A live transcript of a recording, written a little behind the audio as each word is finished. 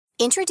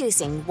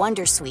Introducing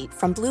Wondersuite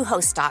from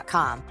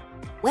Bluehost.com.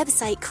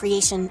 Website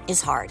creation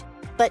is hard,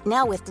 but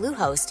now with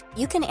Bluehost,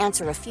 you can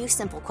answer a few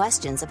simple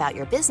questions about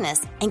your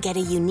business and get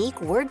a unique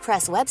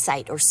WordPress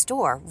website or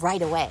store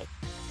right away.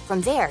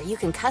 From there, you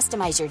can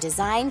customize your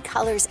design,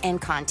 colors,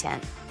 and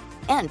content.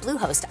 And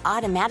Bluehost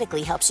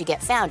automatically helps you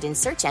get found in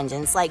search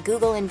engines like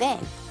Google and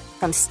Bing.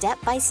 From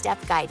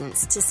step-by-step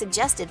guidance to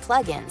suggested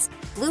plugins,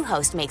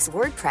 Bluehost makes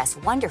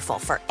WordPress wonderful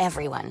for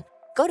everyone.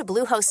 Go to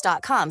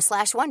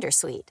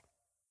bluehost.com/wondersuite.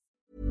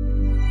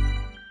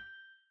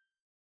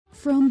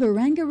 From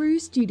Barangaroo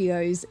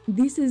Studios,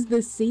 this is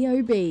the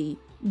COB,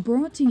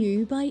 brought to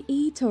you by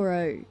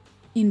eToro.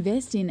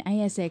 Invest in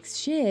ASX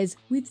shares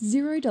with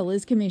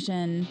 $0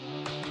 commission.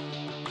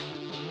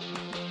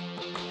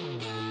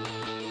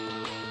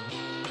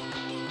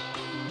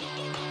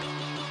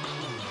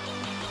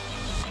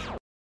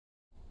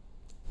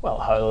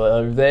 Well,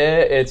 hello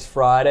there, it's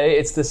Friday,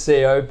 it's the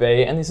COB,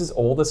 and this is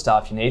all the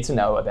stuff you need to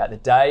know about the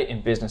day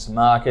in business and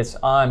markets.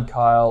 I'm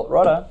Kyle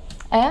Rodder.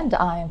 And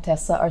I am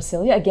Tessa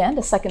Arcilia. Again,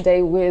 the second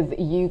day with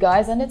you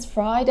guys, and it's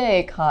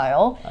Friday,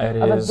 Kyle. It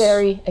of is. A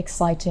very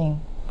exciting,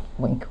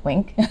 wink,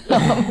 wink,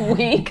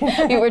 week.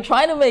 We were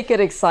trying to make it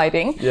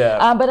exciting.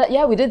 Yeah. But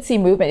we did see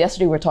movement.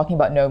 Yesterday we were talking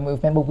about no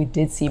movement, but we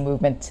did see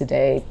movement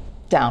today.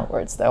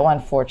 Downwards, though,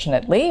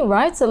 unfortunately,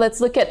 right? So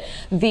let's look at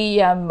the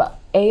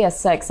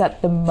ASX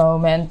at the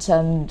moment.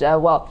 And,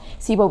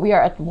 SIBO, we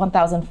are at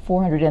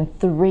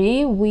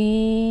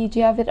 1,403. Do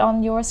you have it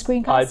on your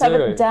screen, Kyle? I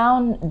do.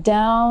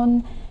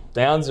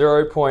 Down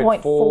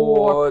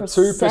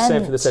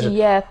 0.42% for the session.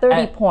 Yeah,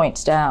 30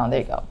 points down.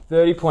 There you go.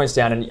 30 points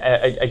down. And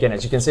again,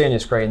 as you can see on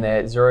your screen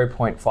there,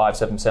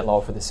 0.57%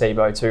 lower for the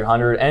SIBO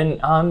 200. And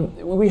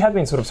we have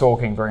been sort of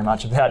talking very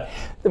much about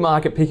the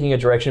market picking a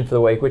direction for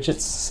the week, which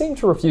it seemed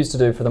to refuse to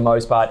do for the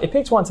most part. It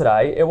picked one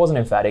today. It wasn't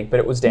emphatic, but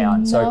it was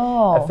down. No.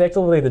 So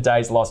effectively, the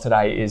day's loss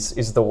today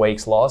is the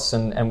week's loss,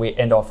 and we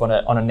end off on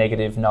a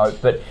negative note.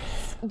 But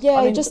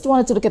I just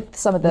wanted to look at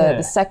some of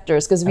the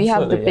sectors, because we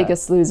have the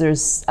biggest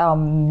losers,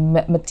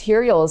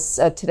 materials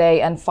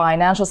today and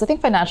financials. I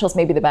think financials,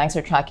 maybe the banks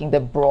are tracking the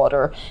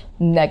broader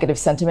negative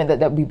sentiment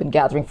that we've been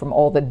gathering from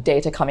all the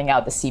data coming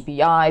out, the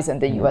CPIs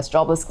and the US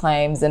jobless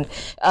claims. But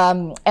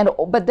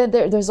then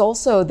there's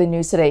also the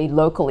news today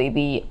locally.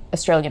 The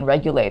Australian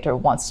regulator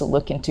wants to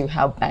look into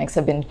how banks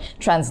have been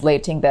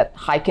translating that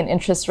hike in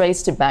interest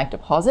rates to bank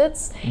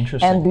deposits.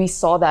 Interesting. And we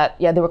saw that,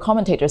 there were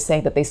commentators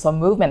saying that they saw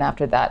movement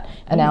after that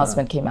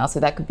announcement came out. So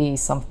that could be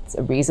some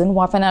reason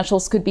why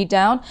financials could be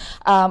down.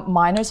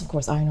 Miners, of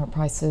course, iron ore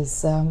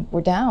prices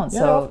were down. Yeah,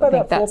 so I I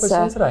think that's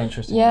 4% today.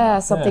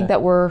 Interesting. Something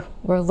that we're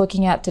looking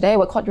at today.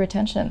 What caught your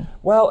attention?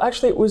 Well,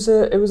 actually, it was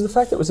the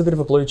fact that it was a bit of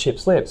a blue chip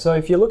slip. So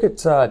if you look at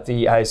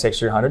the ASX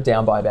 200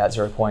 down by about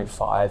 0.5%,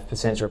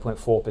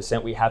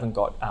 0.4%, we haven't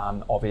got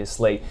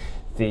obviously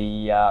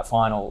the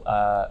final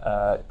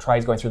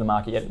trades going through the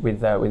market yet with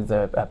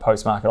the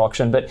post-market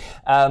auction. But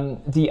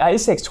the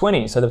ASX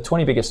 20, so the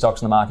 20 biggest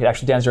stocks in the market,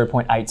 actually down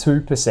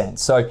 0.82%.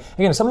 So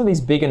again, some of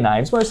these bigger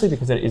names, mostly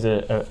because it is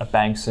a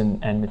banks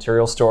and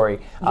material story,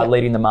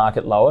 leading the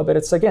market lower. But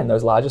it's, again,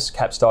 those largest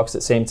cap stocks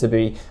that seem to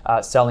be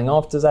selling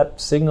off. Does that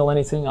signal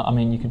anything? I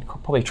mean, you could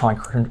probably try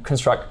and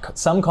construct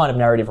some kind of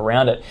narrative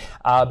around it.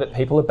 But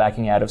people are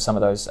backing out of some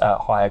of those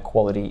higher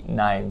quality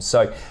names.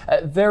 So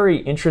very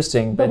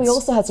interesting. But we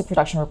also had some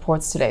production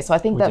reports today, so I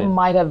think that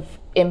might have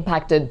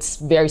impacted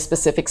very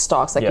specific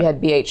stocks. Like you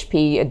had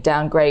BHP, a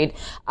downgrade,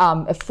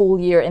 a full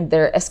year in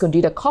their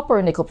Escondida copper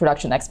and nickel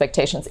production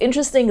expectations.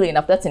 Interestingly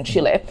enough, that's in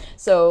Chile.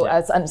 So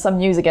some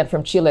news again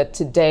from Chile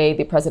today,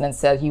 the president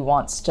said he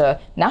wants to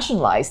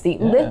nationalize the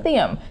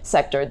lithium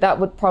sector. That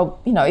would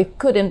probably, it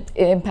could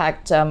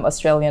impact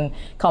Australian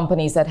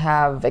companies that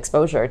have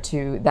exposure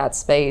to that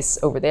space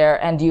over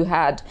there. And you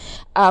had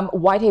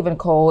Whitehaven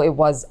Coal, it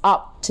was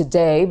up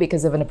today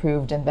because of an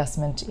approved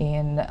investment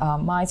in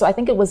mine. So I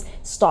think it was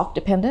stock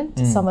dependent,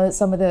 some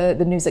of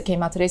the news that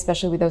came out today,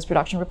 especially with those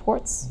production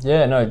reports.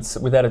 Yeah, no, it's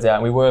without a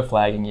doubt. We were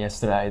flagging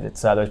yesterday that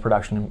those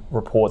production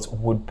reports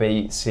would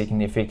be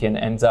significant.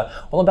 And the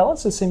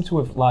balances seem to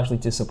have largely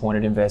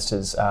disappointed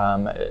investors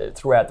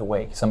throughout the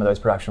week, some of those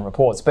production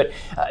reports. But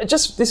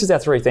this is our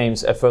three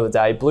themes for the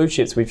day. Blue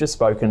chips, we've just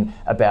spoken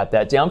about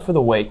that. Down for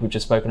the week, we've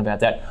just spoken about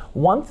that.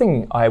 One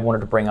thing I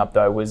wanted to bring up,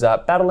 though, was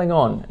battling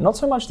on, not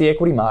so much the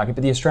equity market,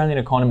 but the Australian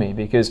economy,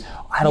 because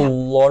I had a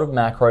lot of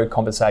macro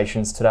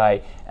conversations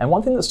today. And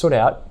one thing that stood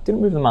out,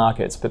 didn't move the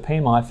markets, but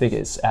PMI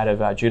figures out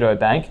of Judo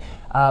Bank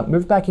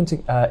moved back into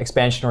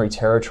expansionary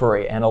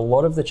territory. And a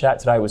lot of the chat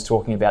today was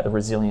talking about the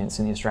resilience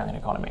in the Australian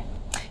economy.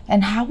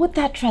 And how would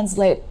that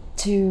translate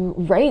to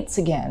rates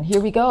again?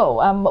 Here we go.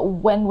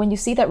 When you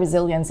see that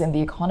resilience in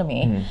the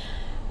economy,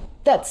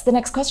 that's the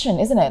next question,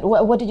 isn't it?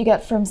 What did you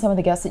get from some of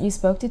the guests that you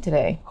spoke to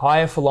today?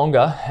 Higher for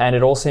longer, and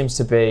it all seems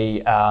to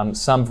be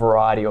some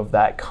variety of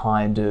that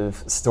kind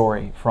of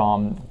story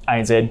from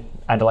ANZ,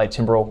 Adelaide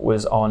Timbrell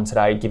was on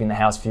today giving the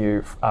house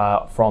view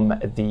from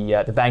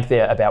the bank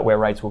there about where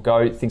rates will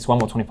go. Thinks one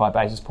more 25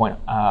 basis point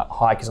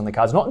hike is on the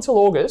cards. Not until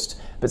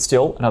August, but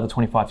still another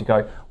 25 to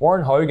go.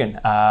 Warren Hogan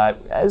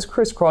has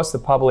crisscrossed the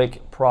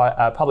public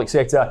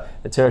sector,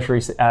 the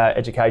tertiary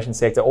education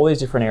sector, all these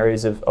different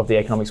areas of the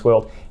economics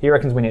world. He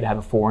reckons we need to have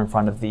a 4 in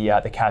front of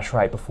the cash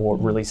rate before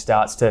it really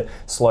starts to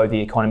slow the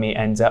economy.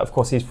 And of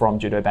course, he's from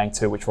Judo Bank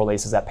too, which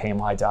releases that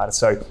PMI data.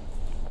 So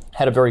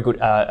had a very good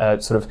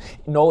sort of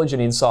knowledge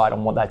and insight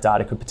on what that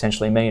data could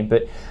potentially mean.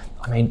 But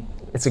I mean,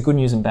 it's a good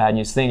news and bad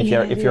news thing. If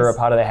you're a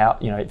part of the house,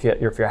 if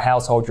you're a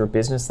household, you're a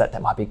business,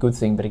 that might be a good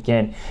thing. But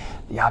again,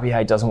 the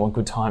RBA doesn't want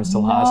good times to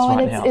last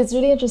right now. It's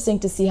really interesting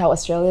to see how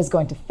Australia is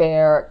going to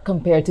fare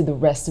compared to the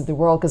rest of the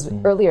world. Because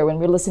earlier, when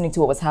we were listening to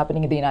what was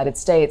happening in the United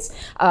States,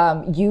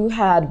 you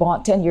had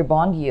 10-year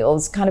bond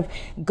yields kind of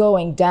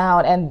going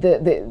down, and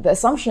the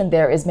assumption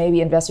there is maybe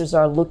investors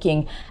are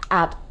looking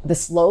at the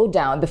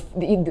slowdown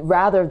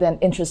rather than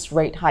interest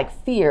rate hike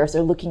fears.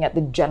 They're looking at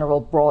the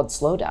general broad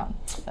slowdown.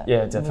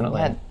 Yeah,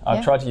 definitely.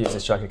 I've tried to use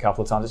this joke a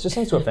couple of times. It just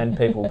seems to offend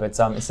people, but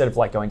instead of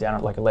like going down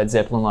like a Led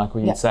Zeppelin, like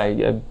we would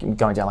say,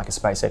 going down like a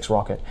SpaceX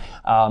rocket.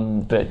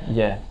 But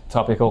yeah,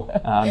 topical.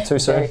 Too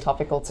soon. Very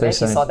topical today. You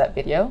saw that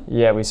video?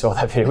 Yeah, we saw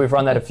that video. We've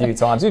run that a few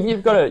times.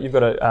 You've got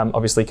to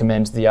obviously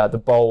commend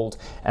the bold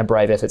and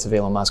brave efforts of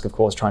Elon Musk, of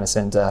course, trying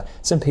to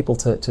send people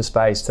to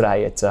space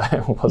today. It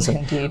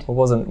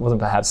wasn't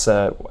perhaps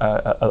a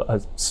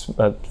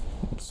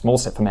small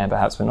step for man,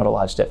 perhaps, but not a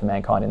large step for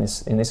mankind in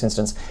this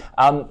instance.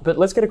 But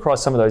let's get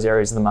across some of those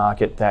areas of the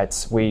market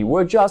that we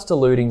were just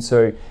alluding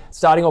to,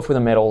 starting off with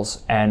the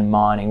metals and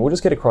mining. We'll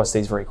just get across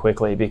these very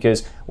quickly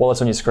because while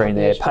it's on your screen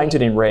there,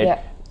 painted in red,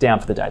 down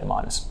for the day, the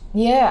miners.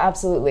 Yeah,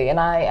 absolutely. And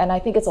I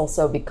think it's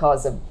also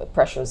because of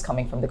pressures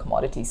coming from the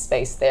commodity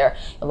space there.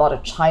 A lot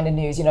of China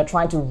news,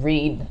 trying to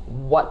read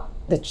what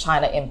the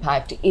China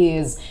impact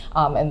is,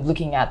 and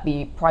looking at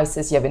the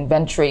prices. You have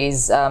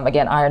inventories,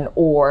 again, iron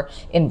ore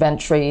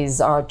inventories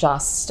are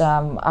just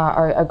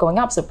are going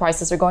up, so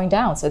prices are going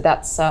down. So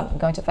that's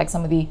going to affect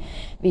some of the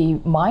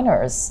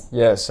miners.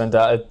 Yes, and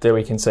there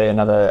we can see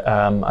another,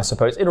 I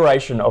suppose,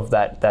 iteration of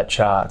that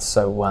chart.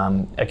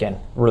 So again,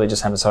 really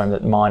just hammers home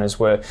that miners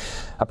were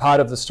a part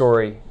of the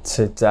story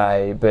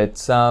today. But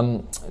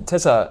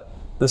Tessa,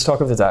 the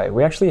stock of the day,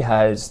 we actually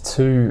had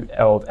 2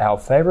 of our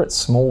favourite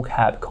small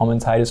cap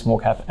commentators, small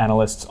cap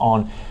analysts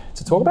on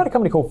to talk about a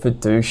company called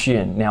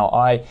Fiducian. Now,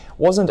 I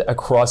wasn't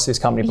across this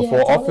company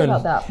before.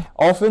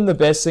 Often the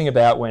best thing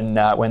about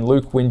when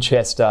Luke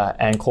Winchester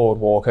and Claude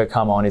Walker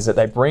come on is that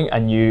they bring a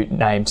new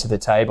name to the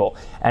table.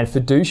 And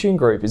Fiducian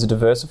Group is a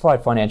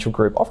diversified financial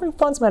group offering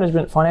funds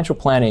management, financial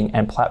planning,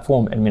 and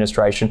platform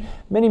administration,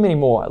 many, many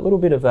more. A little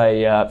bit of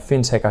a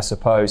fintech, I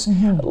suppose.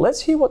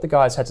 Let's hear what the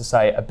guys had to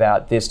say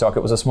about this stock.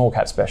 It was a small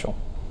cap special.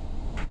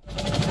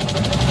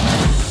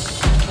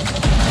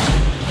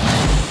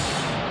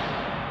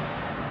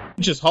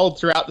 Just hold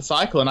throughout the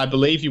cycle, and I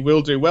believe you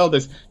will do well.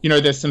 There's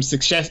some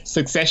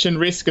succession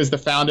risk as the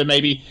founder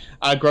maybe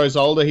grows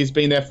older. He's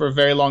been there for a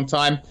very long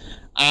time,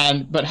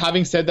 but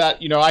having said that,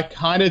 I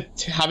kind of,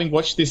 having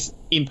watched this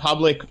in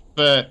public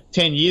for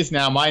 10 years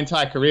now, my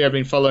entire career I've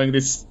been following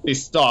this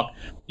stock.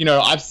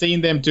 I've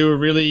seen them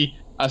do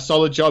a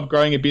solid job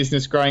growing a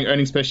business, growing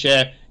earnings per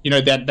share.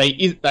 That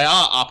they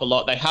are up a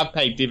lot. They have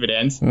paid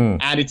dividends,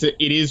 and it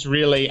is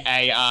really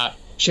a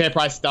share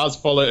price does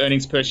follow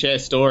earnings per share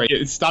story.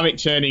 It's stomach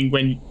churning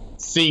when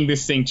seeing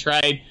this thing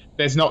trade.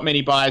 There's not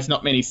many buyers,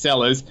 not many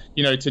sellers.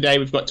 Today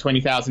we've got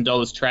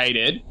 $20,000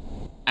 traded,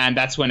 and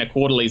that's when a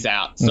quarterly's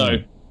out.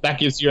 So that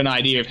gives you an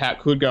idea of how it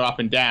could go up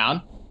and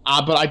down.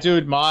 But I do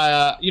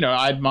admire,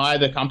 I admire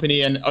the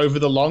company, and over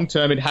the long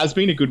term, it has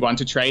been a good one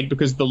to trade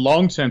because the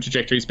long-term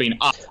trajectory has been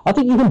up. I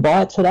think you can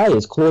buy it today,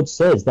 as Claude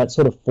says, that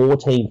sort of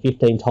 14,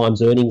 15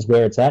 times earnings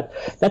where it's at.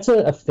 That's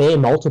a fair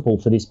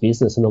multiple for this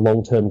business and the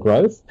long-term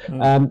growth.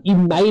 You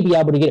may be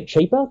able to get it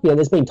cheaper.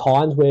 There's been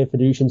times where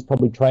Fiducian's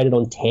probably traded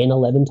on 10,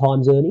 11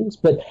 times earnings,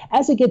 but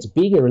as it gets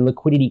bigger and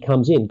liquidity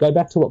comes in, go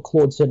back to what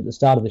Claude said at the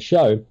start of the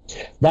show,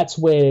 that's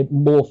where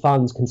more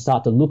funds can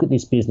start to look at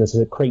this business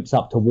as it creeps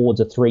up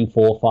towards a 3,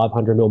 4,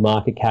 500 mil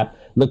market cap.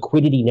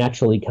 Liquidity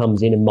naturally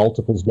comes in and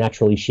multiples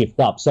naturally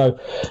shift up. So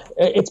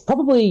it's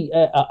probably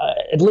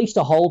at least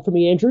a hold for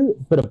me, Andrew,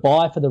 but a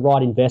buy for the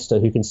right investor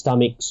who can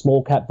stomach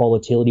small cap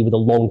volatility with a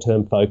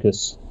long-term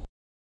focus.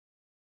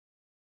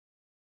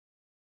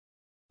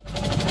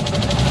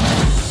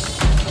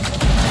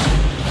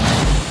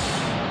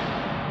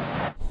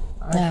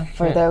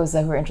 For those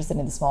who are interested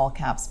in the small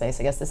cap space,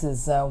 I guess this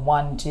is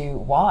one to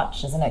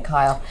watch, isn't it,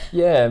 Kyle?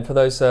 Yeah, and for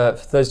those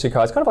two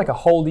guys, kind of like a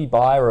holdy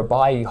buy or a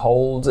buy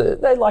hold.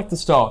 They like the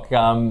stock.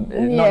 Not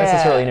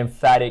necessarily an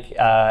emphatic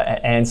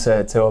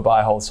answer to a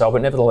buy hold sell,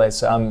 but nevertheless,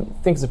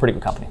 think it's a pretty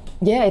good company.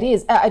 Yeah, it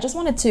is. I just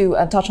wanted to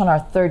touch on our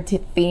third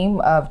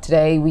theme of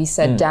today. We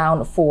said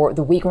down for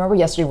the week. Remember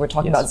yesterday we were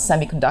talking about the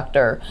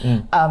semiconductor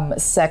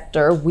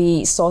sector.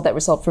 We saw that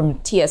result from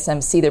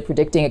TSMC. They're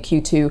predicting a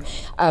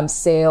Q2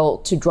 sale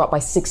to drop by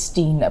 16%.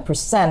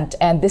 16%.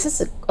 And this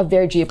is a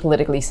very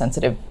geopolitically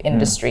sensitive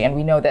industry. And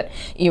we know that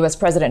US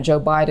President Joe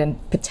Biden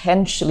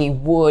potentially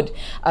would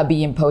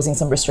be imposing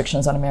some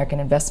restrictions on American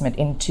investment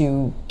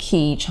into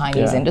key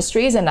Chinese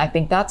industries. And I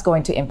think that's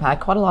going to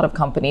impact quite a lot of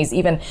companies.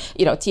 Even,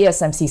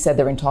 TSMC said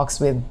they're in talks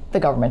with the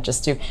government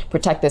just to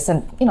protect this.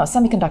 And,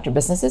 semiconductor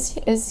business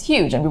is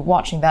huge. And we're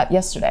watching that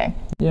yesterday.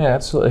 Yeah,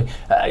 absolutely.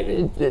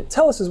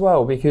 Tell us as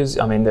well, because,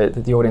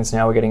 the audience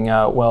now are getting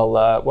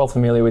well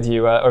familiar with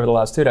you over the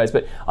last 2 days.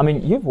 But,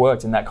 you've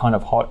worked in that kind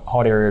of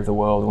hot area of the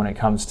world when it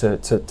comes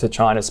to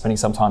China, spending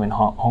some time in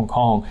Hong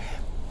Kong.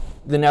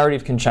 The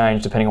narrative can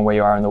change depending on where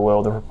you are in the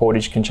world. The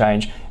reportage can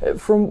change.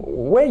 From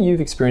where you've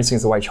experienced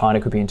things, the way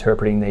China could be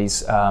interpreting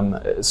these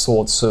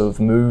sorts of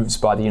moves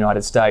by the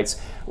United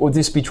States, would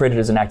this be treated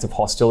as an act of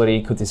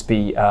hostility? Could this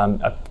be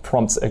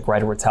a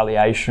greater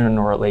retaliation,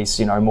 or at least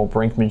more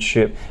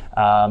brinkmanship?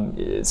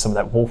 Some of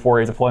that wolf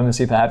warrior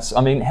diplomacy, perhaps.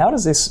 How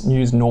does this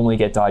news normally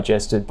get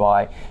digested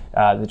by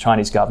the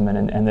Chinese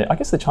government and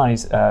the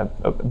Chinese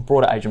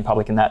broader Asian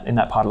public in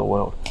that part of the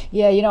world?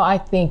 Yeah, I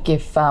think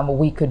if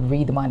we could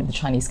read the mind of the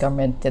Chinese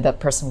government, that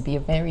person would be a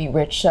very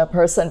rich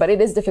person. But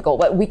it is difficult.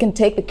 But we can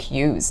take the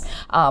cues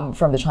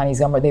from the Chinese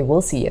government. They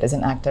will see it as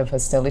an act of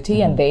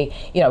hostility, and they,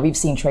 we've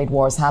seen trade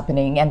wars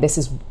happening, and this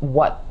is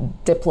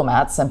what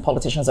diplomats and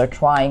politicians are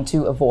trying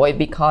to avoid,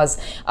 because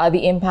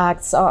the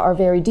impacts are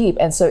very deep.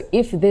 And so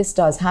if this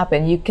does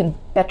happen, you can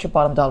bet your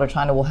bottom dollar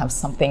China will have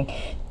something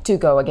to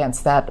go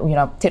against that,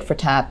 tit for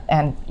tat,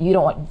 and you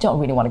don't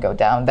really want to go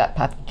down that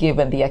path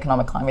given the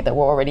economic climate that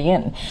we're already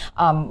in.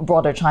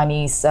 Broader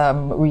Chinese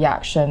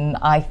reaction,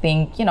 I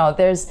think,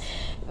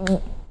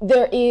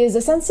 there is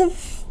a sense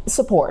of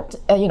support.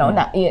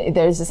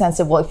 There's a sense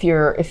of, well, if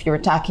you're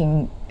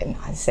attacking, and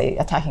I say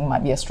attacking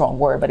might be a strong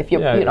word, but if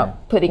you're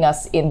putting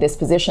us in this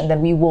position,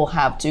 then we will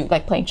have to,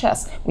 like playing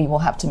chess, we will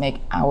have to make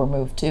our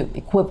move too,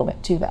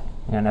 equivalent to that.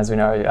 And as we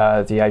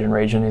know, the Asian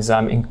region is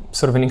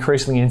sort of an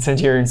increasingly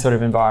incendiary sort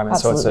of environment.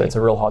 Absolutely. So it's a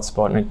real hot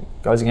spot. And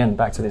it goes again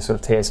back to this sort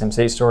of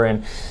TSMC story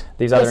and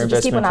these other investment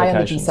just keep an eye on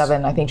the implications.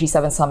 G7. I think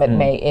G7 summit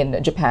May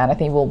in Japan. I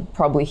think we'll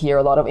probably hear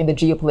a lot of in the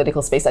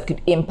geopolitical space that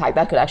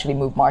could actually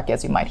move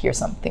markets. We might hear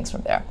some things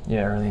from there.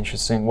 Yeah, really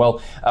interesting.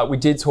 Well, we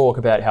did talk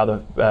about how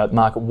the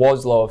market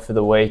was lower for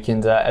the week.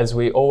 And as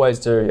we always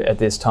do at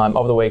this time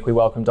of the week, we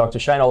welcome Dr.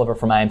 Shane Oliver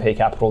from AMP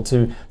Capital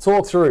to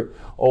talk through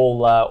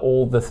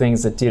all the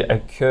things that did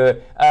occur.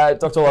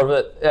 Dr.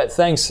 Oliver,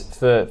 thanks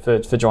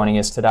for joining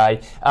us today.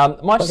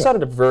 Might just start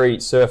at a very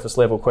surface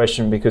level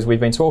question, because we've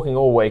been talking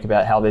all week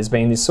about how there's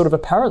been this sort of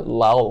apparent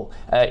lull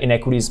in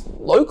equities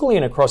locally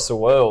and across the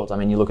world.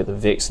 You look at the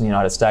VIX in the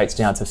United States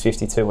down to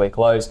 52-week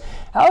lows.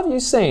 How have you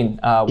seen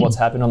what's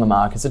happened on the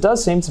markets? It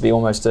does seem to be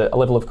almost a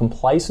level of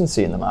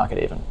complacency in the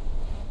market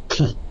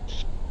even.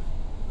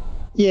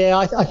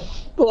 Yeah,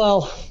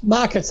 well,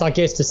 markets, I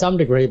guess, to some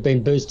degree have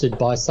been boosted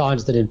by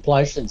signs that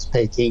inflation's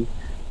peaking,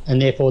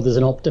 and therefore there's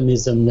an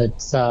optimism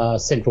that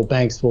central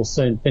banks will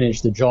soon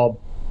finish the job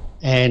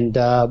and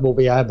will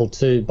be able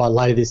to, by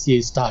later this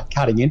year, start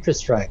cutting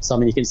interest rates.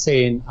 You can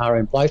see in our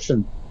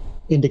inflation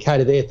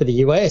indicator there for the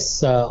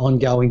US,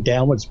 ongoing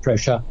downwards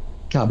pressure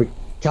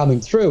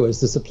coming through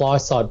as the supply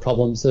side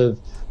problems have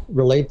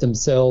relieved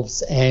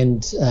themselves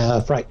and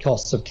freight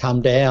costs have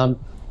come down.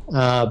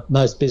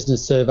 Most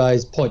business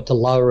surveys point to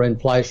lower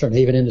inflation.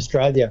 Even in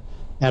Australia,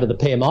 out of the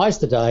PMIs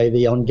today,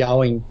 the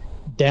ongoing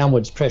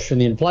downwards pressure in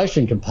the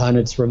inflation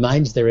components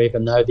remains there,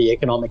 even though the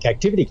economic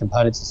activity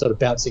components are sort of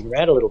bouncing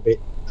around a little bit.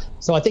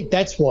 So I think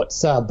that's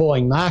what's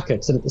buoying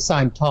markets. And at the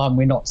same time,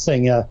 we're not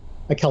seeing a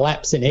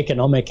collapse in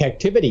economic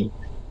activity.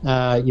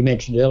 You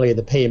mentioned earlier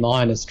the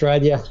PMI in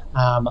Australia.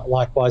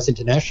 Likewise,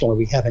 internationally,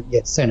 we haven't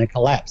yet seen a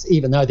collapse,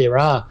 even though there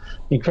are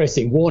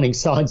increasing warning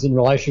signs in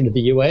relation to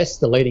the US.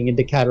 The leading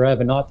indicator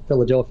overnight, the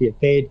Philadelphia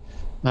Fed,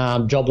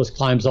 jobless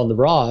claims on the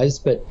rise.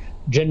 But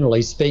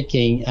generally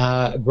speaking,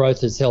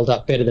 growth has held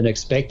up better than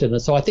expected.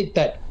 And so I think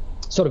that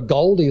sort of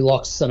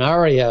Goldilocks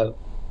scenario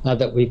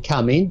that we've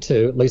come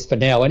into, at least for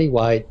now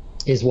anyway,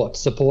 is what's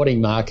supporting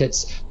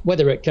markets.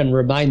 Whether it can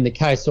remain the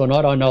case or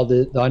not, I know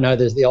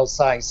there's the old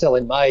saying, sell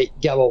in May,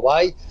 go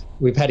away.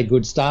 We've had a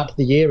good start to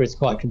the year. It's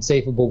quite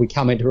conceivable we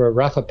come into a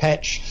rougher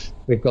patch.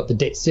 We've got the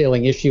debt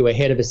ceiling issue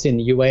ahead of us in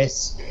the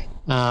US.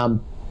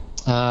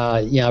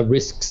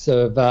 Risks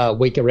of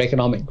weaker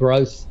economic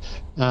growth.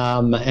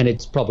 And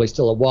it's probably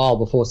still a while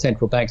before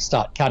central banks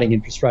start cutting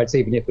interest rates,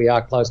 even if we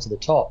are close to the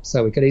top.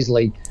 So we could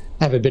easily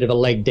have a bit of a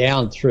leg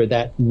down through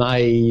that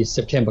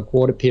May-September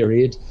quarter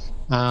period.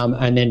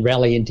 And then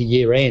rally into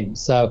year end.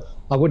 So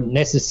I wouldn't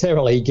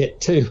necessarily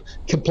get too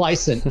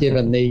complacent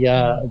given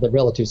the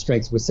relative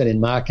strengths we've seen in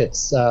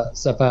markets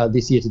so far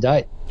this year to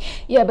date.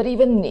 Yeah, but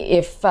even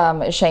if,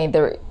 Shane,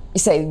 you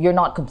say you're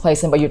not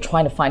complacent, but you're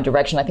trying to find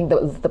direction. I think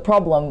the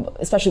problem,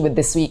 especially with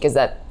this week, is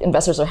that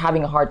investors are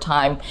having a hard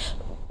time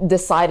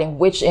deciding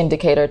which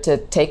indicator to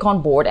take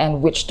on board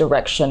and which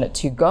direction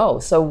to go.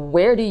 So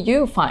where do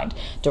you find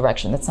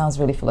direction? That sounds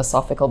really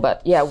philosophical,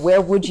 but yeah, where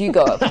would you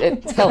go?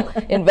 Tell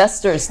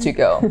investors to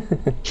go.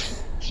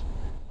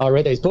 I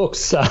read these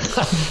books. I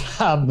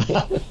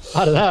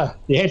don't know.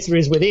 The answer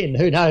is within.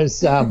 Who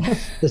knows?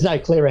 There's no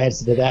clear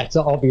answer to that.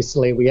 So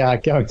obviously, we are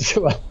going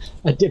through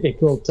a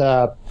difficult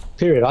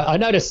period. I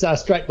noticed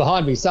straight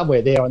behind me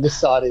somewhere there on this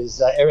side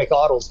is Eric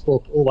Idle's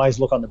book, Always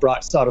Look on the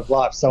Bright Side of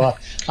Life. So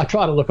I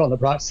try to look on the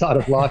bright side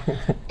of life.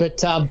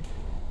 But,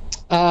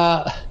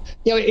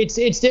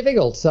 it's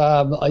difficult.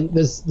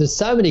 There's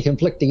so many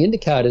conflicting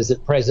indicators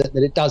at present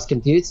that it does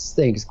confuse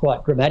things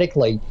quite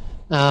dramatically.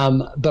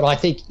 But I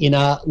think in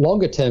a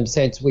longer term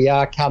sense, we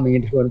are coming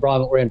into an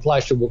environment where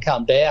inflation will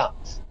come down,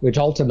 which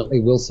ultimately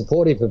will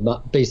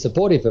be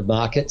supportive of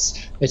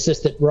markets. It's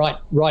just that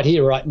right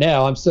here, right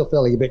now, I'm still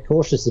feeling a bit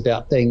cautious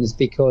about things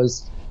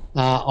because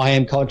I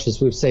am conscious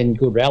we've seen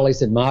good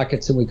rallies in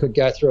markets and we could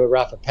go through a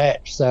rougher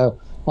patch. So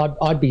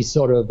I'd be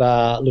sort of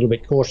a little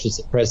bit cautious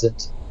at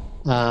present.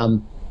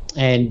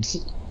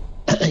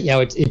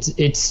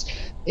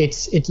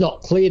 It's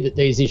not clear that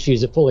these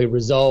issues are fully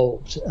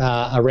resolved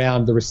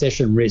around the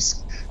recession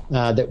risk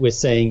that we're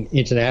seeing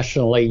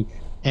internationally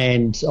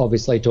and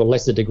obviously to a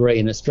lesser degree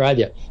in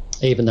Australia,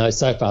 even though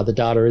so far the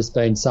data has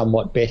been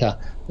somewhat better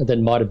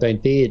than might have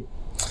been feared.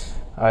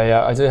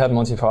 I do have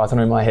Monty Python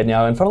in my head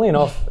now, and funnily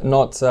enough,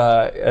 not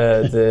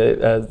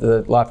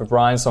the Life of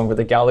Brian song, but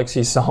the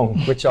Galaxy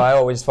song, which I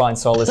always find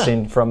solace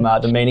in from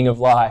The Meaning of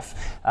Life.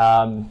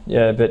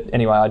 But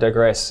anyway, I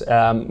digress.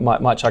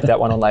 Might chuck that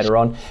one on later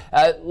on.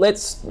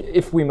 Let's,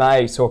 if we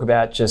may, talk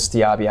about just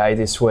the RBA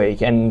this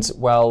week. And,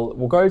 well,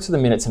 we'll go to the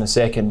minutes in a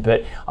second,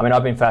 but, I mean,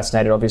 I've been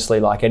fascinated, obviously,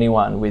 like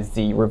anyone, with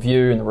the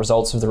review and the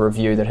results of the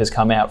review that has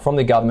come out from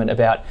the government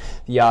about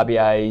the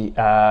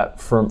RBA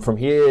from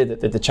here,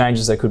 that the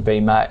changes that could be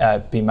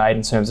made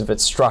in terms of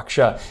its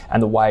structure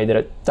and the way that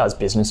it does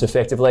business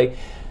effectively.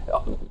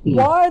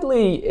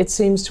 Widely, it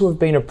seems to have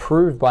been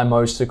approved by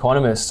most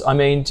economists. I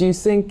mean, do you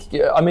think,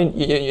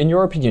 in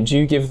your opinion, do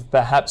you give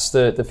perhaps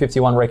the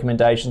 51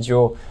 recommendations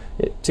your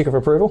tick of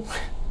approval?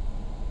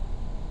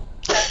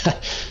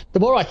 The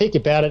more I think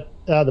about it,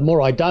 the more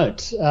I don't.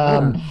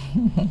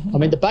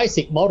 The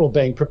basic model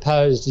being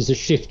proposed is a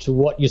shift to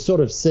what you sort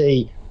of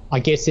see,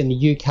 I guess, in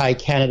the UK,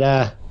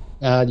 Canada,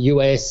 the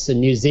US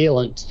and New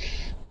Zealand.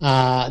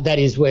 That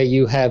is where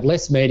you have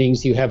less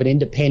meetings, you have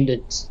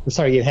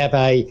you have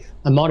a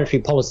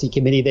monetary policy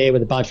committee there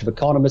with a bunch of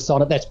economists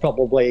on it. That's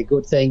probably a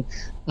good thing.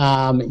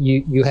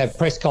 You have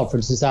press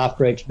conferences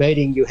after each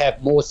meeting. You have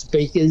more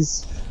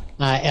speakers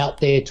out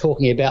there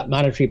talking about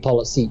monetary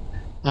policy.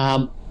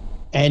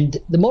 And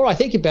the more I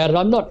think about it,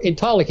 I'm not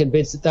entirely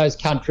convinced that those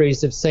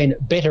countries have seen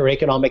better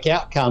economic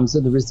outcomes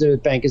than the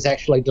Reserve Bank has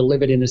actually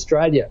delivered in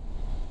Australia.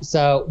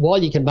 So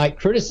while you can make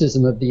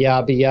criticism of the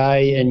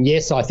RBA, and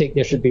yes, I think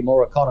there should be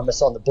more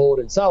economists on the board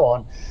and so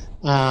on,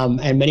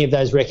 and many of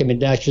those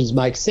recommendations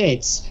make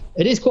sense,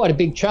 it is quite a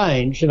big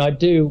change, and I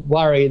do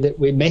worry that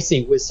we're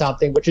messing with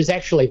something which has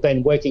actually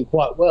been working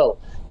quite well.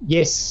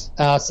 Yes,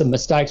 some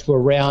mistakes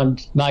were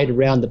made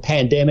around the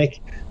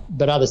pandemic,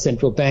 but other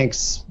central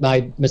banks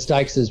made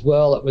mistakes as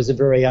well. It was a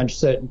very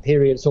uncertain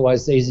period. It's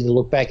always easy to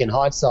look back in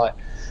hindsight.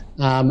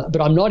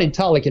 But I'm not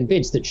entirely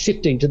convinced that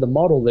shifting to the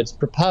model that's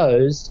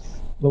proposed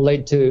will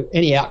lead to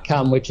any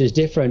outcome which is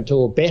different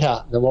or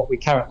better than what we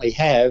currently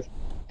have,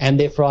 and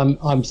therefore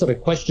I'm sort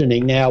of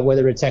questioning now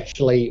whether it's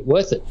actually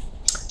worth it.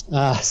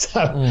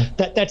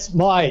 That's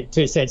my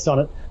 2 cents on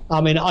it.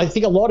 I mean, I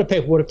think a lot of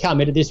people would have come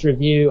into this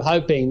review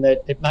hoping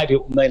that maybe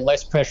it would mean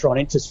less pressure on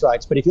interest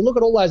rates, but if you look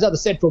at all those other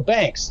central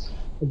banks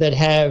that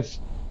have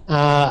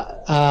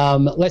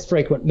less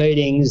frequent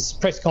meetings,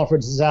 press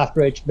conferences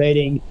after each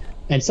meeting,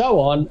 and so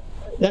on,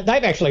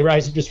 they've actually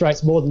raised interest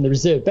rates more than the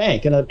Reserve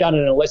Bank, and they've done it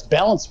in a less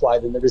balanced way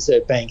than the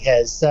Reserve Bank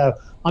has. So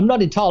I'm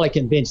not entirely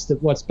convinced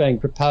that what's being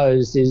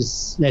proposed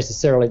is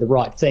necessarily the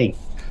right thing.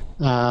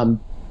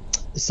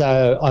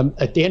 So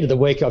at the end of the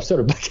week, I've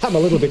sort of become a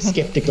little bit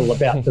sceptical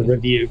about the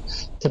review,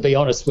 to be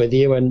honest with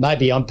you, and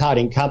maybe I'm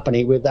parting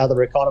company with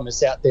other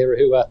economists out there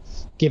who are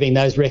giving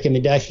those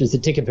recommendations a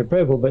tick of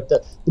approval. But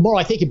the more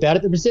I think about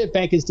it, the Reserve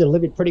Bank has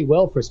delivered pretty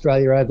well for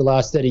Australia over the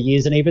last 30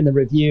 years, and even the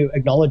review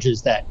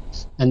acknowledges that.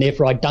 And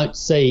therefore, I don't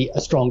see a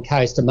strong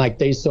case to make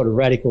these sort of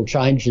radical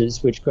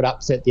changes which could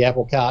upset the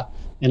apple cart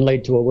and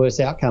lead to a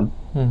worse outcome.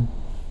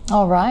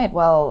 All right.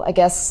 Well, I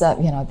guess,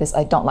 this,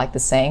 I don't like the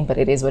saying, but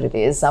it is what it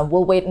is.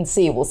 We'll wait and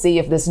see. We'll see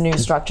if this new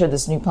structure,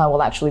 this new plan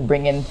will actually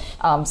bring in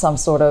some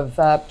sort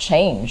of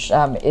change,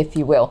 if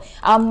you will.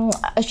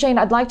 Shane,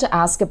 I'd like to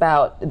ask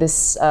about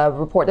this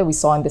report that we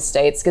saw in the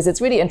States, because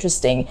it's really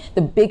interesting.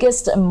 The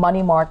biggest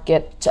money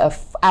market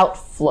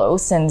outflow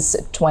since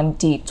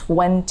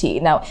 2020.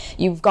 Now,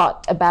 you've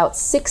got about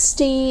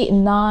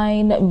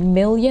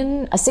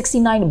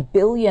 $69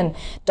 billion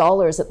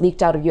that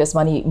leaked out of U.S.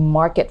 money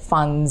market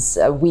funds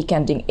week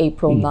ending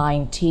April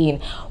 19.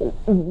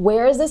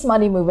 Where is this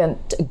money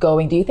movement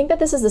going? Do you think that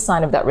this is the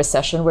sign of that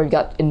recession where you've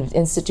got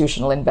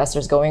institutional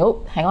investors going,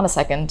 oh, hang on a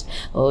second,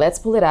 let's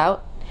pull it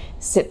out,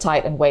 sit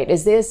tight and wait?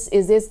 Is this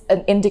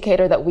an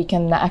indicator that we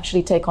can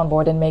actually take on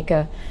board and make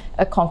a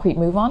concrete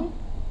move on?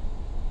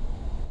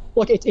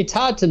 Look, it's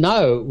hard to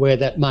know where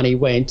that money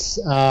went.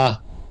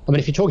 I mean,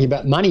 if you're talking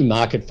about money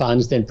market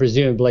funds, then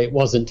presumably it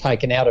wasn't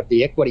taken out of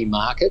the equity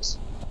market.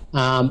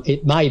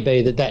 It may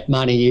be that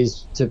money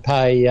is to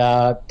pay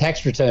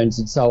tax returns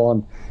and so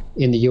on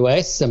in the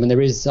US. I mean,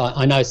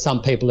 I know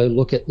some people who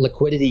look at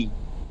liquidity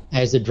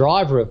as a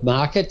driver of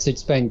markets.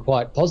 It's been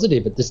quite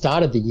positive at the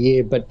start of the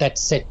year, but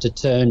that's set to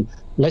turn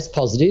less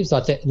positive.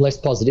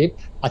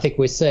 I think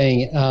we're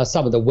seeing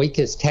some of the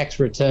weakest tax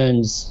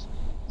returns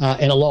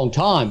in a long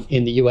time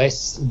in the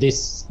US,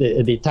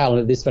 the tail end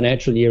of this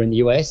financial year in the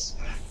US.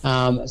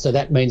 So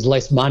that means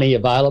less money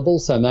available.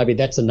 So maybe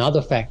that's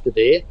another factor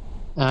there.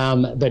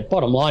 But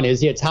bottom line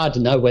is, it's hard to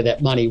know where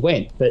that money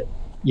went. But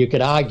you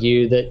could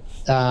argue that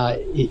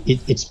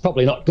it's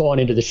probably not gone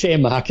into the share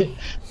market,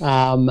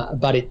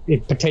 but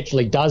it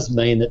potentially does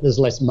mean that there's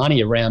less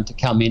money around to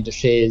come into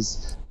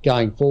shares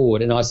going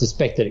forward. And I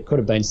suspect that it could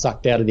have been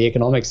sucked out of the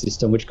economic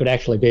system, which could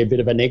actually be a bit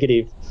of a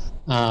negative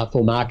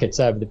for markets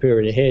over the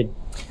period ahead.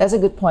 That's a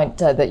good point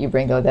that you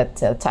bring, though,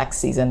 that tax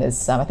season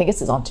is, I think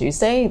it's on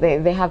Tuesday.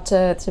 They have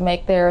to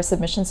make their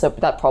submission, so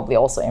that probably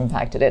also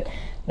impacted it.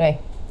 Anyway,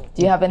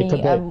 do you have any...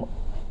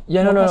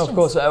 Yeah, no, of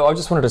course. I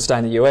just wanted to stay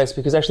in the US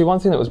because actually one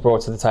thing that was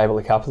brought to the table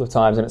a couple of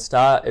times, and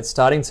it's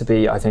starting to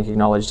be, I think,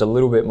 acknowledged a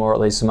little bit more,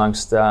 at least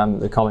amongst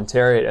the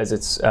commentariat, as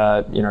it's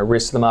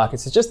risk to the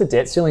markets. It's just the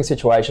debt ceiling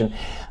situation.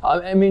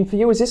 I mean, for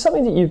you, is this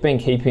something that you've been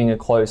keeping a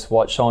close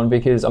watch on?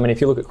 Because I mean, if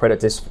you look at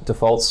credit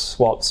default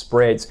swap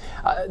spreads,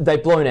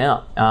 they've blown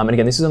out. And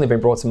again, this has only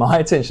been brought to my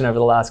attention over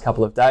the last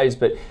couple of days.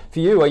 But for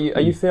you, are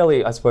you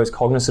fairly, I suppose,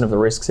 cognizant of the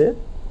risks here?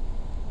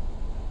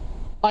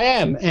 I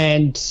am,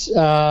 and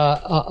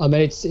I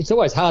mean, it's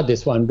always hard,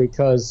 this one,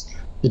 because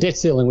the debt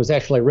ceiling was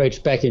actually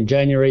reached back in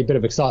January. A bit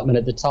of excitement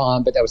at the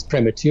time, but that was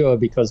premature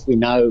because we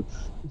know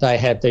they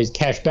have these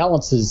cash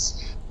balances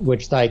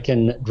which they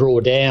can draw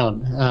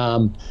down.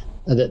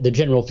 The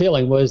general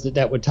feeling was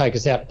that would take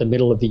us out at the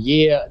middle of the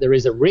year. There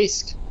is a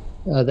risk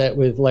that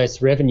with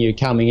less revenue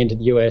coming into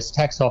the US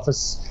tax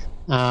office,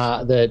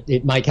 that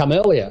it may come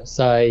earlier,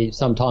 say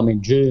sometime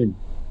in June.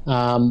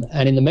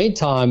 And in the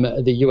meantime,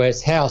 the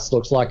US House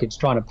looks like it's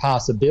trying to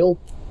pass a bill.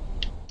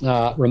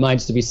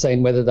 Remains to be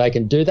seen whether they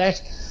can do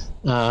that.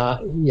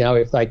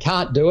 If they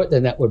can't do it,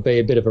 then that would be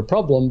a bit of a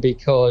problem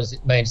because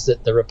it means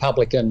that the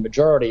Republican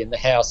majority in the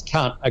House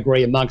can't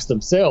agree amongst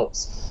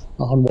themselves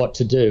on what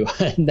to do.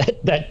 And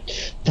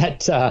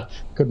that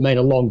could mean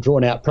a long,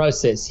 drawn-out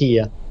process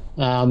here.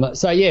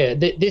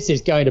 This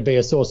is going to be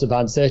a source of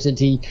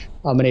uncertainty.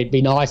 I mean, it'd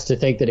be nice to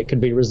think that it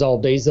could be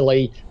resolved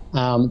easily.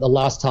 The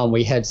last time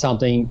we had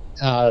something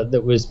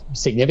that was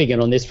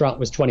significant on this front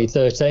was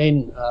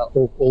 2013,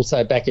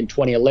 also back in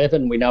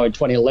 2011. We know in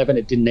 2011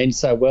 it didn't end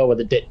so well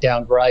with a debt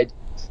downgrade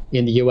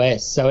in the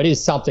US. So it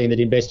is something that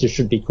investors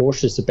should be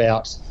cautious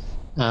about.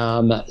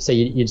 So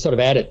you'd sort of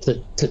add it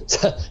to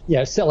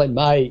sell in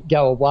May,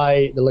 go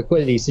away, the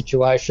liquidity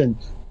situation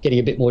getting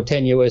a bit more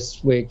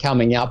tenuous. We're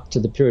coming up to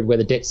the period where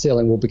the debt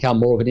ceiling will become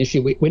more of an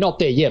issue. We're not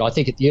there yet. I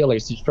think at the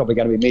earliest it's probably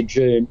going to be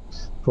mid-June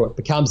before it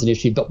becomes an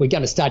issue, but we're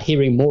going to start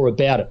hearing more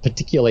about it,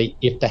 particularly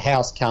if the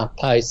House can't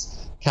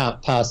pass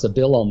a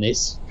bill on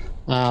this.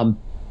 Worries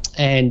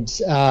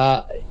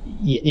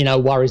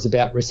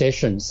about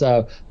recession.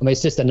 So, I mean,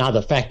 it's just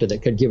another factor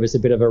that could give us a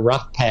bit of a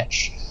rough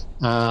patch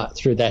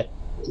through that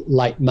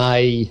late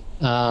May,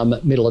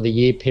 middle of the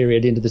year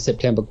period into the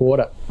September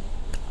quarter.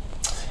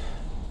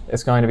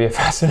 It's going to be a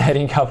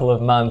fascinating couple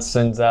of months,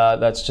 and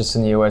that's just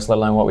in the US, let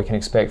alone what we can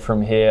expect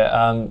from here.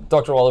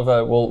 Dr.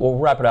 Oliver, we'll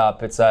wrap it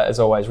up. It's, as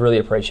always, really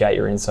appreciate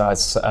your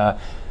insights.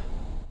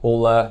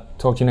 We'll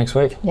talk to you next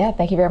week. Yeah,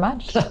 thank you very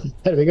much.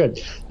 That'd be good.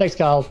 Thanks,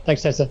 Carl.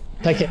 Thanks, Tessa.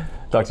 Take care.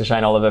 Dr.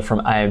 Shane Oliver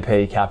from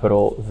AMP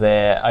Capital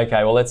there.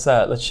 Okay, well, let's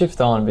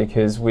shift on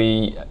because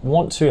we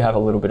want to have a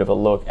little bit of a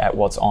look at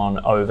what's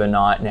on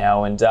overnight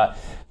now. And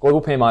global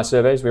PMI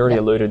surveys, we already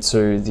alluded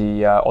to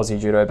the Aussie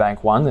Judo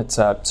Bank one that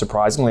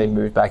surprisingly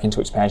moved back into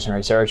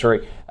expansionary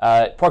territory.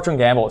 Procter &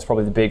 Gamble is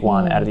probably the big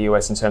one out of the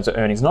US in terms of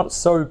earnings. Not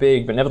so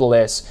big, but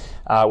nevertheless,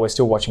 we're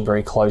still watching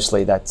very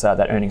closely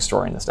that earnings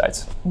story in the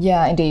States.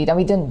 Yeah, indeed. And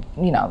we didn't,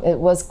 it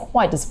was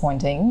quite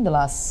disappointing the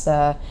last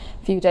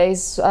few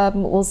days.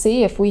 We'll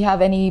see if we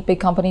have any big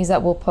companies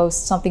that will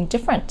post something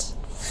different.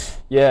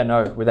 Yeah,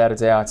 no, without a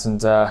doubt.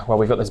 And,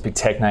 we've got those big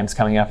tech names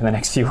coming up in the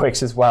next few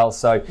weeks as well.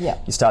 So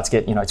you start to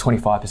get,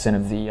 25%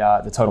 of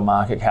the total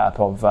market cap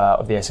of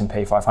the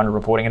S&P 500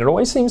 reporting. And it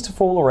always seems to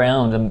fall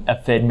around a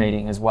Fed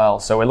meeting as well.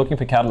 So we're looking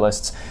for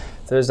catalysts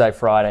Thursday,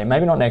 Friday,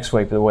 maybe not next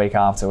week, but the week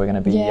after we're going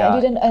to be...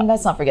 and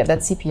let's not forget that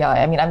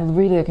CPI. I mean, I'm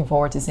really looking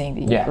forward to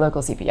seeing the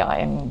local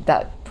CPI. And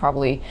that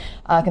probably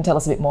can tell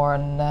us a bit more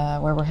on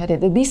where we're headed.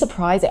 It'd be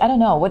surprising. I don't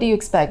know. What do you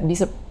expect? It'd be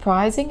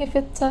surprising if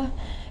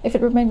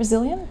it remained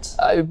resilient?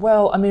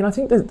 Well, I mean, I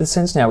think the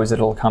sense now is that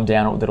it'll come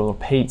down or that it'll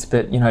repeat.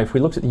 But, if we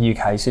looked at the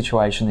UK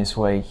situation this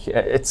week,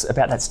 it's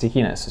about that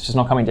stickiness. It's just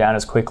not coming down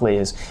as quickly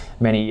as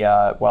many,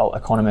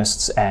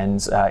 economists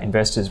and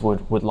investors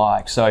would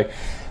like. So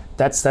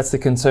That's the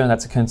concern.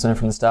 That's a concern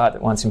from the start,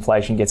 that once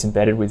inflation gets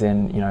embedded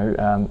within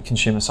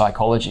consumer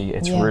psychology,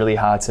 it's really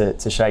hard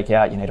to shake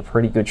out. You need a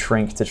pretty good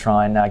shrink to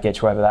try and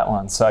get you over that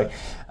one. So,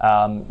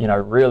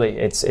 really,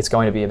 it's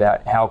going to be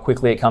about how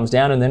quickly it comes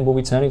down, and then we'll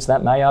be turning to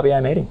that May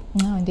RBA meeting.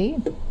 Oh,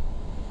 indeed.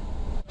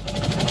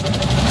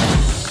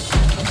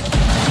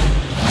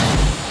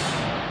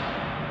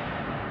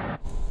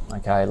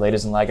 Okay,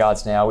 leaders and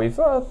laggards now. We've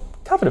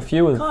covered a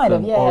few of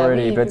them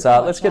already, but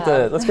let's get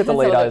the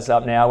leaders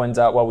up now. And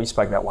we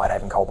spoke about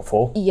Whitehaven Coal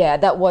before. Yeah,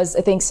 that was,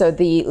 I think so.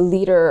 The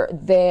leader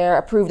there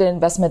approved an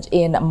investment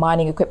in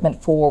mining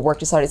equipment for work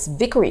to start its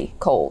Vickery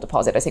coal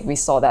deposit. I think we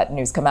saw that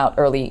news come out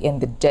early in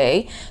the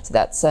day, so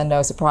that's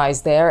no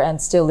surprise there. And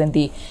still in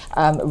the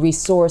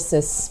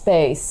resources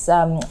space,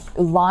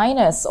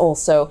 Lynas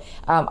also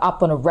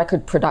up on a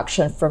record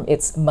production from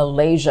its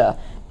Malaysia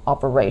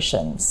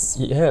operations.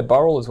 Yeah,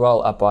 Boral as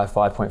well, up by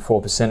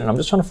 5.4%. And I'm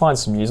just trying to find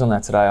some news on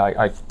that today.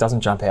 It doesn't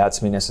jump out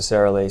to me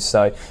necessarily.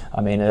 So, I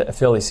mean, a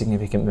fairly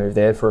significant move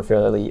there for a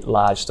fairly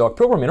large stock.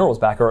 Pilbara Minerals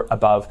back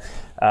above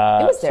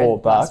 $4. It was there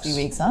the last few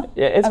weeks, huh?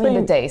 Yeah, it's been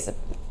the days.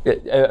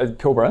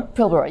 Pilbara?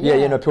 Pilbara, yeah.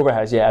 Yeah, Pilbara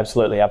has,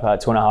 absolutely, up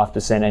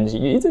 2.5%. And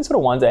you do sort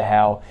of wonder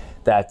how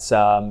that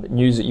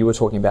news that you were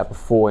talking about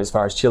before, as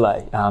far as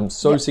Chile,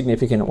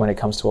 significant when it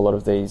comes to a lot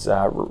of these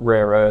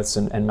rare earths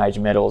and major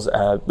metals,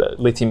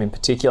 lithium in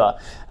particular.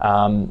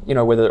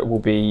 Whether it will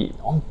be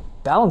on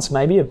balance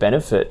maybe a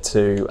benefit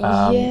to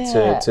our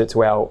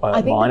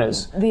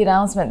miners. The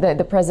announcement that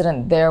the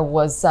president there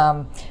was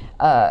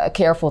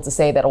careful to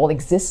say that all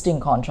existing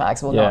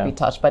contracts will not be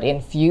touched, but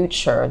in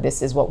future,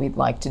 this is what we'd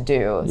like to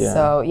do. Yeah.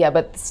 So,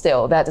 but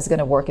still, that is going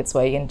to work its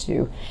way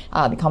into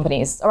the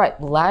companies. All right,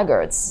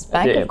 laggards.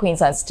 Bank of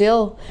Queensland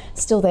still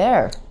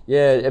there.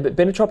 Yeah, it's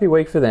been a choppy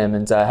week for them,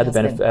 and had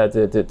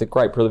the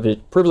great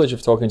privilege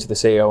of talking to the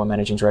CEO and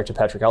Managing Director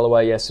Patrick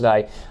Allaway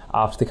yesterday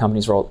after the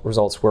company's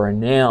results were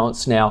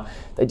announced. Now,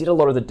 they did a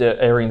lot of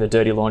airing the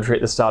dirty laundry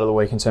at the start of the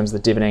week in terms of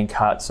the dividend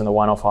cuts and the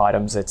one-off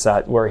items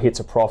that were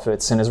hits of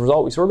profits, and as a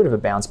result, we saw a bit of a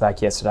bounce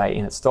back yesterday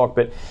in its stock,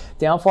 but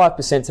down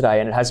 5% today.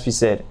 And it has to be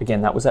said,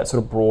 again, that was that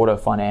sort of broader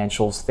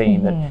financials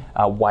theme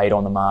that weighed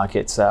on the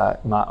markets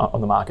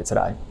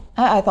today.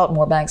 I thought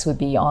more banks would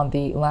be on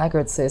the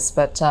laggards list,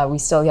 but we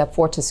still have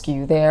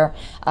Fortescue there,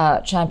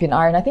 Champion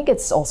Iron. I think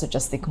it's also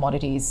just the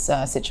commodities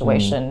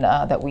situation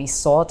that we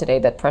saw today,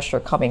 that pressure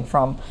coming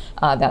from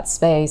that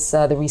space,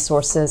 the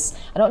resources.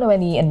 I don't know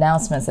any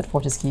announcements that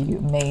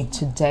Fortescue made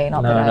today.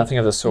 Nothing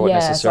of the sort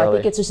necessarily. So I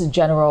think it's just a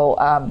general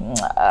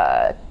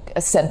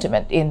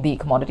sentiment in the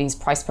commodities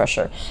price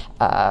pressure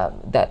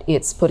that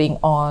it's putting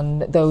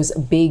on those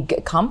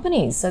big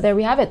companies. So there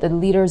we have it, the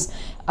leaders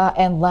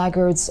and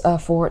laggards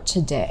for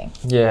today.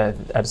 Yeah,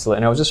 absolutely.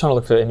 And I was just trying to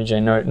look for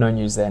Imugene, no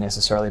news there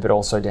necessarily, but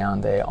also down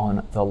there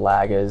on the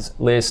laggards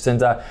list.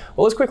 And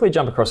let's quickly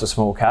jump across the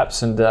small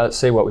caps and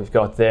see what we've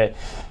got there.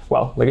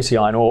 Well, Legacy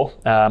Iron Ore,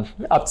 up to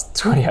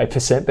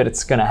 28%, but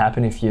it's going to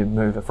happen if you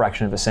move a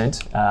fraction of a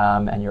cent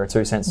and you're a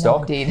 2 cent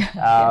stock. No, indeed.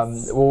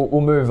 Yes. We'll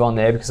move on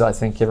there because I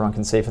think everyone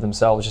can see for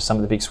themselves just some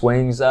of the big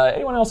swings.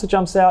 Anyone else that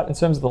jumps out in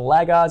terms of the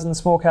laggards in the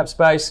small cap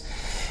space?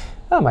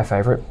 My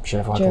favourite,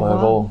 Jervois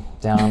Global,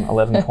 down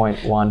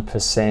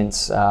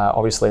 11.1%.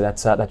 Obviously,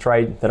 that's that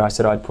trade that I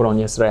said I'd put on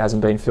yesterday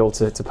hasn't been filled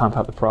to pump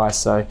up the price.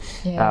 So,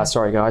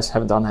 sorry guys,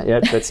 haven't done that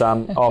yet. But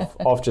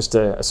off just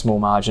a small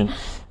margin.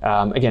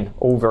 Again,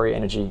 all very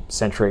energy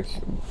centric.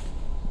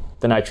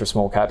 The nature of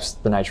small caps,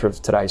 the nature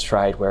of today's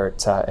trade, where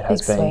it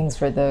has been swings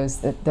for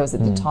those at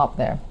the top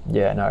there.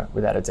 Yeah, no,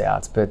 without a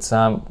doubt. But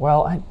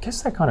I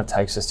guess that kind of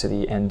takes us to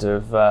the end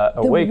of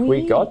a week.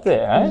 We got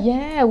there, eh?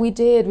 Yeah, we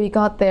did. We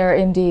got there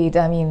indeed.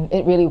 I mean,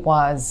 it really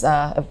was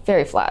a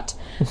very flat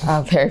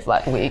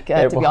week.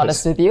 To be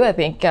honest with you, I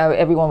think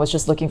everyone was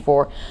just looking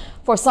for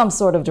some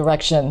sort of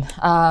direction.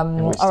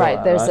 All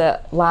right, there's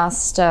a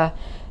last.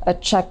 A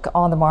check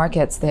on the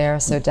markets there,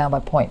 so down by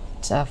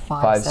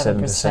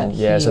 0.57%.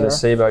 Yeah, so the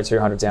CBOE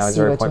 200 down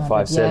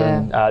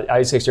 0.57.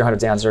 ASX 200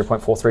 down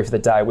 0.43 for the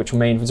day, which will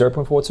mean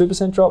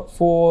 0.42% drop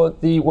for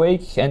the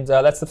week, and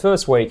that's the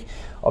first week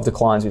of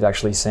declines we've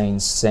actually seen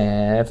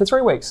for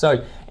 3 weeks.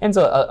 So ends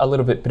a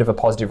little bit of a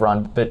positive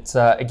run, but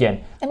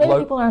again, and maybe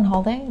people are on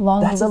holiday. Long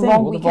weekend.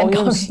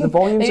 The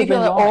volumes maybe have been people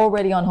are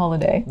already on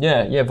holiday.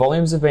 Yeah,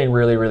 volumes have been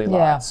really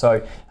light.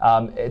 So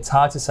it's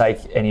hard to take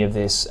any of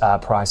this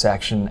price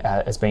action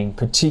as being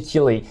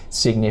particularly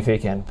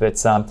significant.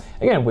 But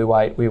again, we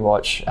wait, we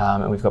watch,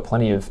 and we've got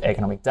plenty of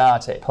economic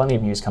data, plenty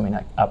of news coming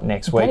up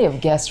next week. Plenty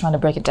of guests trying to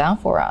break it down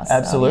for us.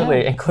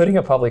 Absolutely, including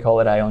a public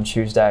holiday on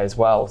Tuesday as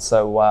well.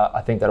 So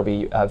I think that'll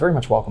be very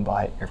much welcome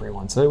by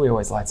everyone too. We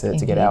always like to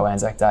get our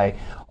Anzac Day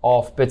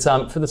off. But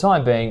for the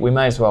time being, we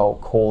may as well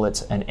call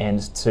it an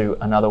end to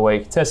another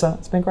week. Tessa,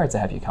 it's been great to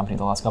have you company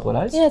the last couple of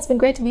days. Yeah, it's been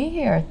great to be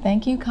here.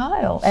 Thank you,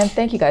 Kyle. And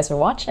thank you guys for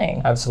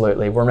watching.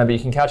 Absolutely. Well, remember, you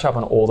can catch up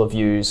on all the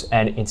views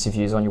and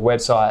interviews on your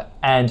website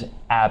and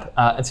app.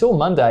 Until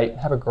Monday,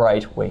 have a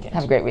great weekend.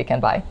 Have a great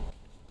weekend. Bye.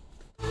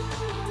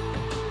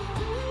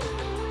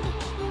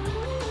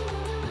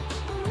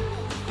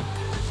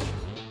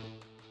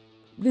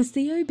 The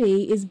COB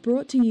is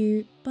brought to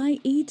you by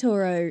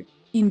eToro.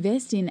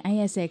 Invest in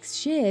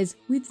ASX shares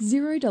with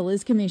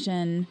 $0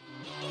 commission.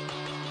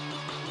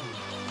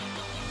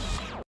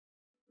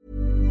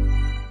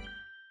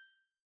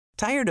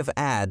 Tired of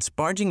ads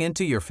barging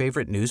into your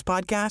favorite news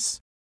podcasts?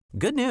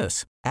 Good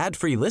news.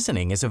 Ad-free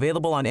listening is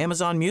available on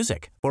Amazon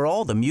Music for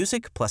all the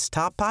music plus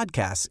top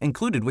podcasts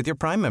included with your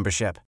Prime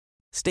membership.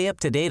 Stay up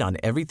to date on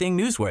everything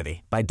newsworthy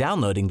by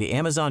downloading the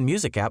Amazon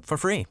Music app for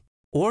free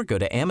or go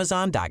to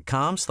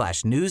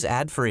amazon.com/news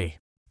ad free.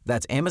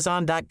 That's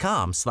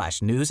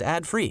amazon.com/news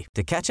ad free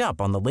to catch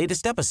up on the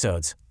latest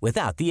episodes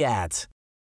without the ads.